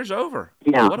career's over.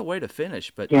 Yeah. What a way to finish.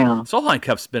 But Solheim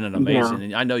Cup's been an amazing,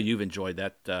 and I know you've enjoyed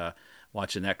that,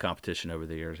 watching that competition over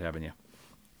the years, haven't you?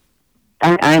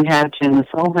 I have, Jim. The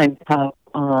Solheim Cup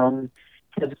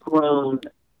has grown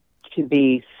to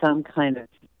be some kind of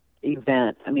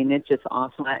event. I mean, it's just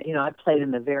awesome. I played in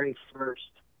the very first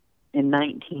in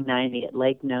 1990 at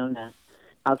Lake Nona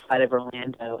outside of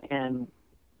Orlando, and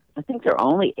I think there were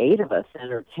only 8 of us,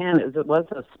 or 10. It was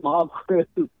a small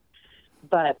group,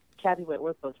 but Kathy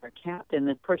Whitworth was our captain.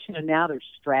 And of course, now there's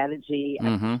strategy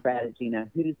after strategy.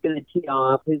 Who's going to tee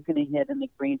off, who's going to hit in the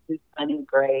green, who's putting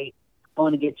great. I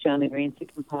want to get you on the green so you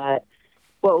can putt.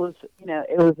 Well,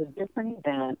 it was a different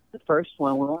event. The first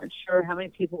one, we weren't sure how many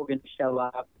people were going to show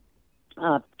up.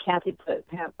 Kathy put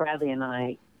Pat Bradley and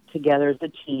I together as a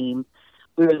team.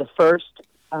 We were the first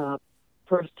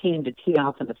team to tee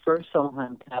off in the first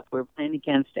Solheim Cup. We were playing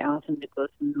against Allison Nicholas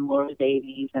and Laura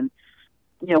Davies, and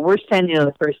we're standing on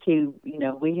the first tee.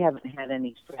 We haven't had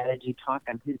any strategy talk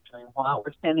on who's doing what.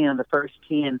 We're standing on the first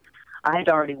tee, and I had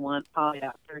already won probably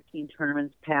about 13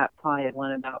 tournaments. Pat probably had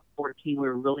won about 14. We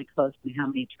were really close to how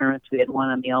many tournaments we had won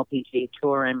on the LPGA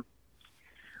Tour. And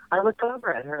I look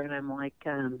over at her, and I'm like,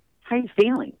 how are you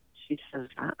feeling? She says,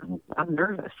 I'm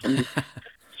nervous. And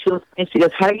she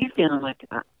goes, how are you feeling? I'm like,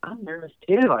 I'm nervous,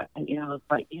 too. It's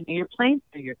like, you're playing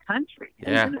for your country.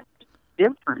 Yeah. And it's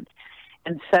different.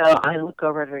 And so I look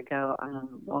over at her and go,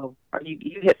 well,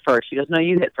 you hit first. She goes, no,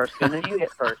 you hit first. I go, no, you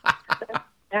hit first.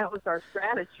 That was our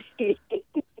strategy.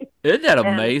 Isn't that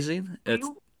amazing? It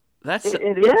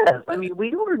is. I mean,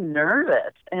 we were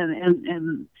nervous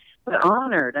but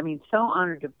honored. I mean, so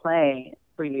honored to play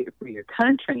for your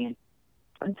country.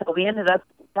 And so we ended up,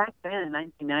 back then in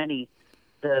 1990,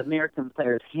 the American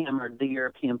players hammered the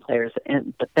European players.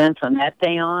 But then from that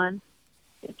day on,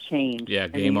 it changed. Yeah,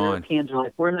 and game the on. Europeans were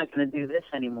like, we're not going to do this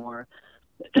anymore.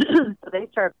 So they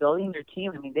start building their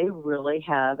team. I mean, they really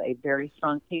have a very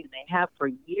strong team. They have for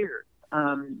years.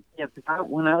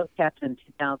 When I was captain in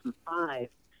 2005,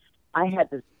 I had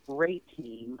this great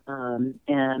team, and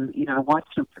I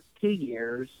watched them for 2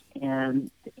 years, and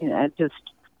just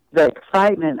the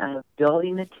excitement of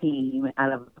building a team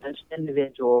out of a bunch of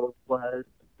individuals was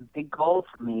a big goal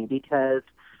for me because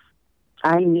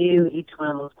I knew each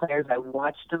one of those players. I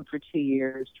watched them for 2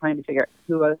 years, trying to figure out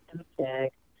who I was going to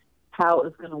pick, how it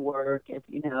was going to work, if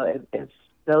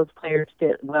those players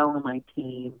fit well in my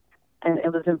team. And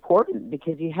it was important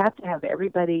because you have to have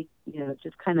everybody,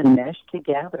 just kind of mesh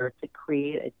together to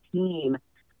create a team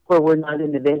where we're not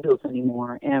individuals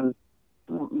anymore. And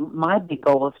my big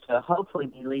goal is to hopefully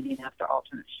be leading after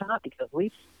alternate shot because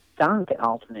we stunk at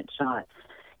alternate shot.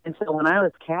 And so when I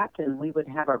was captain, we would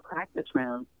have our practice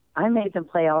rounds. I made them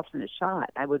play alternate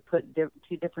shot. I would put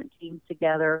two different teams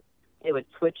together. They would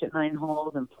switch at 9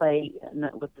 holes and play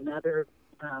with another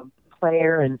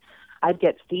player, and I'd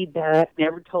get feedback.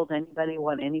 Never told anybody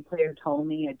what any player told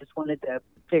me. I just wanted to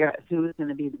figure out who was going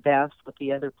to be the best with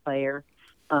the other player.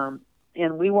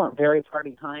 And we weren't very far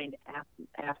behind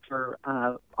after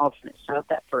alternate shot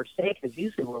that first day because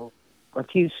usually we're a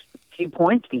few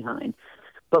points behind.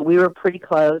 But we were pretty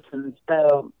close, and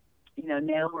so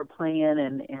now we're playing,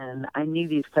 and I knew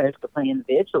these players could play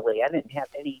individually. I didn't have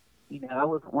any, I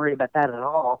wasn't worried about that at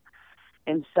all.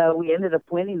 And so we ended up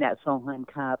winning that Solheim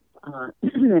Cup, and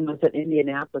it was at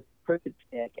Indianapolis Crooked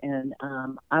Stick, and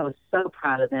I was so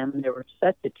proud of them. They were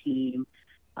such a team.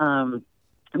 There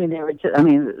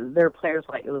were players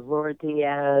like it was Laura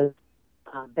Diaz,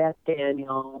 Beth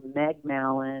Daniel, Meg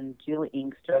Mallon, Julie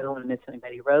Inkster, I don't want to miss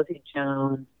anybody, Rosie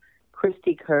Jones,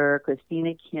 Christy Kerr,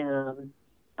 Christina Kim,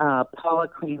 Paula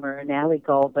Creamer, Natalie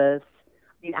Golbus.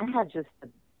 I had just,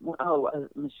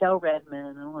 Michelle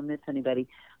Redmond, I don't want to miss anybody.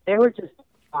 They were just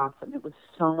awesome. It was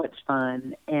so much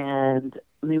fun. And,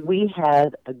 we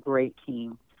had a great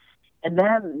team. And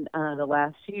then the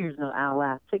last 6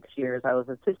 years, I was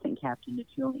assistant captain to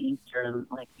Julie Inkster. And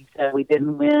like you said, we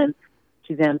didn't win.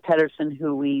 Suzanne Pedersen,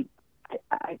 who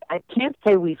I can't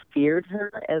say we feared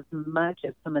her as much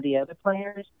as some of the other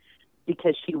players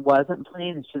because she wasn't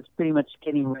playing and she was pretty much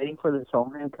getting ready for the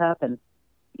Solheim Cup. And,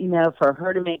 for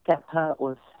her to make that putt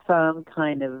was some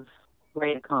kind of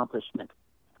great accomplishment.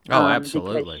 Oh,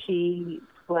 absolutely. Because she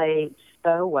played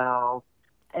so well,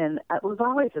 and it was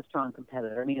always a strong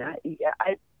competitor.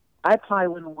 I probably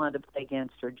wouldn't want to play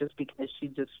against her just because she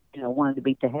just, wanted to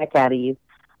beat the heck out of you.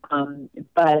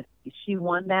 But she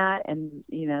won that, and,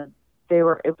 it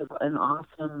was an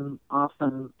awesome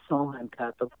Solheim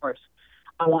Cup. Of course,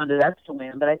 I wanted us to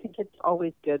win, but I think it's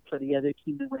always good for the other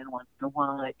team to win once in a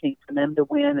while. I think for them to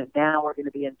win, and now we're going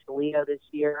to be in Toledo this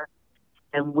year,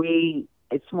 and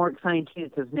it's more exciting too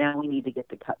because now we need to get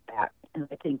the cup back, and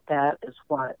I think that is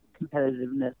what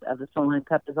competitiveness of the Solheim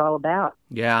Cup is all about.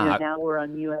 Yeah, now we're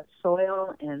on U.S.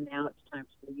 soil, and now it's time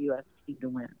for the U.S. team to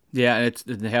win. Yeah, and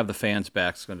to have the fans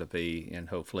back is going to be, and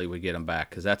hopefully we get them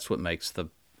back because that's what makes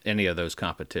any of those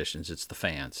competitions. It's the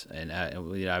fans, and I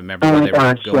remember when they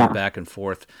were going back and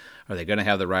forth. Are they going to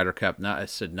have the Ryder Cup? I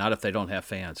said not if they don't have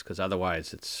fans, because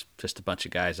otherwise it's just a bunch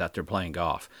of guys out there playing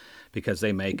golf, because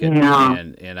they make it. Yeah.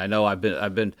 And I know I've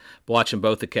been watching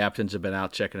both the captains. Have been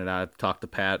out checking it out. I've talked to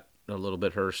Pat a little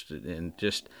bit, Hurst, and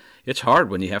just it's hard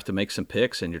when you have to make some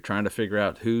picks and you're trying to figure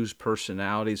out whose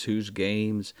personalities, whose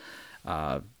games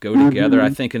go together. Mm-hmm. I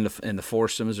think in the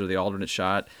foursomes or the alternate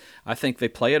shot, I think they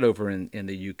play it over in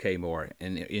the UK more,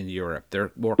 in Europe.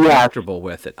 They're more comfortable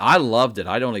with it. I loved it.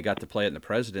 I'd only got to play it in the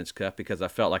President's Cup because I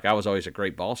felt like I was always a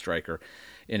great ball striker,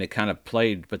 and it kind of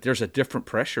played. But there's a different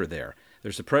pressure there.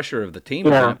 There's the pressure of the team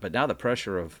event, but now the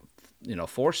pressure of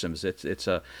foursomes.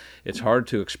 It's hard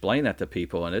to explain that to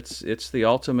people, and it's the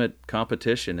ultimate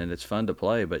competition, and it's fun to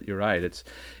play. But you're right, it's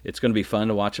going to be fun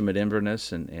to watch them at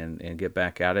Inverness and get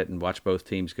back at it and watch both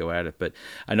teams go at it. But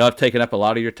I know I've taken up a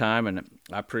lot of your time, and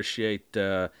I appreciate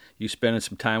you spending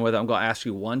some time with it. I'm going to ask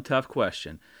you one tough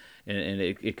question, and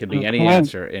it could be any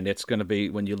answer, and it's going to be,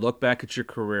 when you look back at your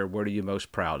career, what are you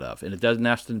most proud of? And it doesn't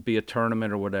have to be a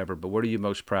tournament or whatever, but what are you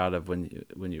most proud of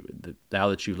now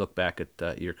that you look back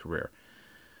at your career?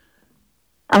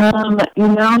 I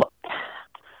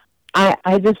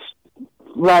just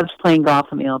loved playing golf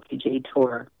on the LPGA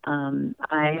Tour.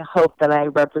 I hope that I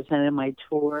represented my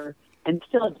tour, and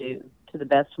still do, to the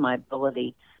best of my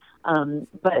ability.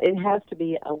 But it has to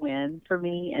be a win for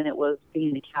me, and it was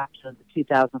being the captain of the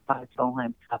 2005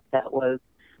 Solheim Cup. That was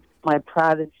my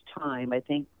proudest time. I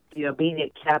think, being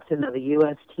a captain of the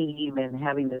U.S. team and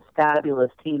having this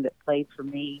fabulous team that played for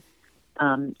me,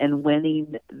 and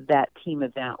winning that team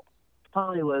event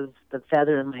probably was the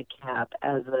feather in my cap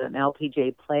as an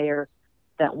LPGA player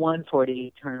that won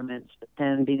 48 tournaments, but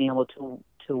then being able to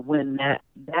win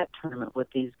that tournament with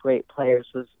these great players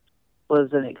was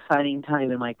an exciting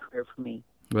time in my career for me.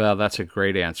 Well, that's a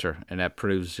great answer, and that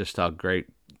proves just how great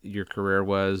your career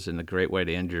was and a great way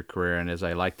to end your career. And as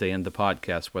I like to end the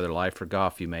podcast, whether life or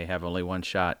golf, you may have only one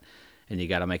shot, and you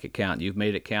got to make it count. You've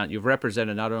made it count. You've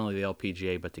represented not only the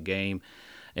LPGA but the game,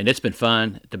 and it's been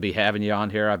fun to be having you on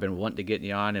here. I've been wanting to get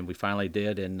you on, and we finally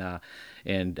did. And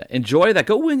enjoy that.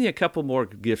 Go win you a couple more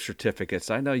gift certificates.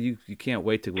 I know you can't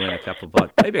wait to win a couple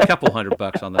bucks, maybe a couple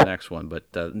 $100 on the next one.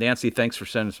 But Nancy, thanks for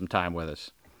spending some time with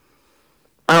us.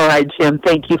 All right, Jim.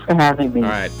 Thank you for having me. All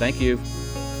right. Thank you.